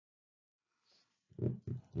All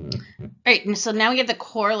right, and so now we get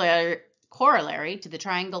the corollary to the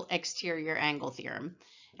triangle exterior angle theorem.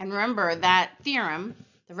 And remember that theorem,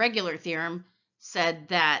 the regular theorem, said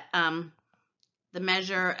that the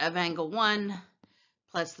measure of angle 1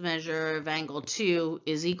 plus the measure of angle 2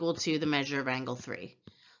 is equal to the measure of angle 3.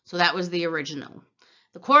 So that was the original.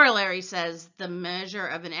 The corollary says the measure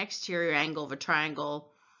of an exterior angle of a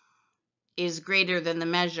triangle is greater than the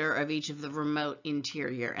measure of each of the remote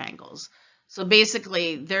interior angles. So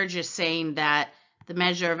basically, they're just saying that the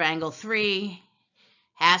measure of angle 3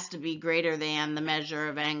 has to be greater than the measure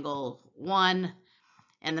of angle 1,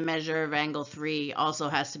 and the measure of angle 3 also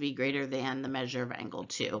has to be greater than the measure of angle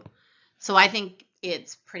 2. So I think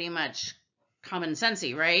it's pretty much common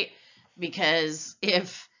sensey, right? Because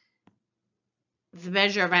if the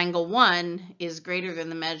measure of angle 1 is greater than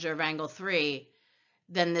the measure of angle 3,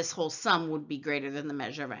 then this whole sum would be greater than the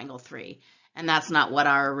measure of angle 3. And that's not what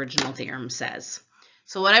our original theorem says.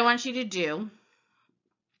 So what I want you to do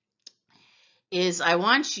is I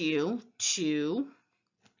want you to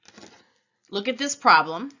look at this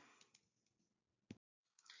problem.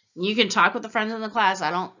 You can talk with the friends in the class,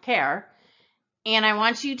 I don't care. And I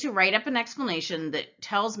want you to write up an explanation that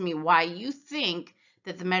tells me why you think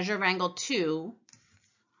that the measure of angle 2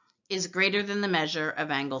 is greater than the measure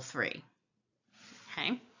of angle 3.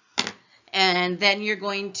 Okay? And then you're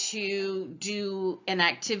going to do an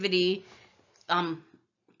activity,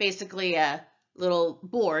 basically a little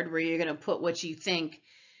board where you're going to put what you think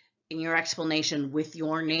in your explanation with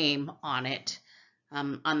your name on it,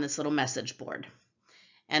 on this little message board.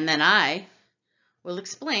 And then I will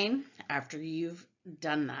explain after you've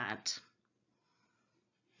done that.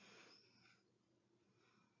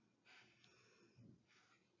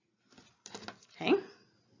 Okay. All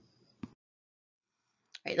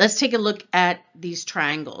right, let's take a look at these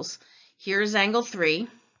triangles. Here's angle 3,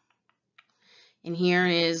 and here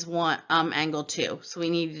is angle 2. So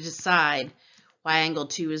we need to decide why angle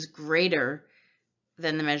 2 is greater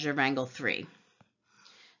than the measure of angle 3.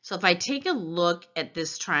 So if I take a look at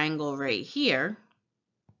this triangle right here,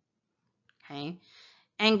 okay,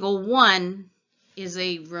 angle 1 is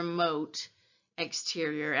a remote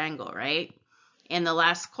exterior angle, right? In the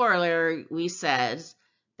last corollary, we said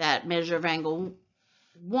that measure of angle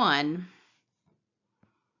 1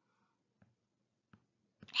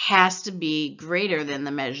 has to be greater than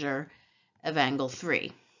the measure of angle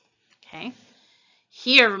 3. Okay.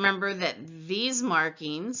 Here, remember that these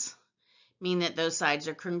markings mean that those sides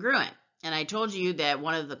are congruent. And I told you that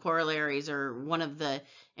one of the corollaries, or one of the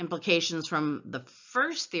implications from the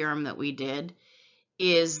first theorem that we did,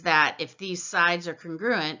 is that if these sides are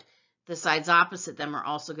congruent, the sides opposite them are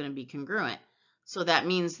also going to be congruent. So that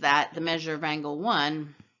means that the measure of angle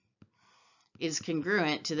 1 is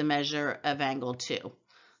congruent to the measure of angle 2.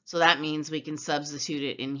 So that means we can substitute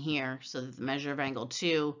it in here so that the measure of angle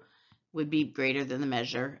 2 would be greater than the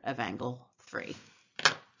measure of angle 3.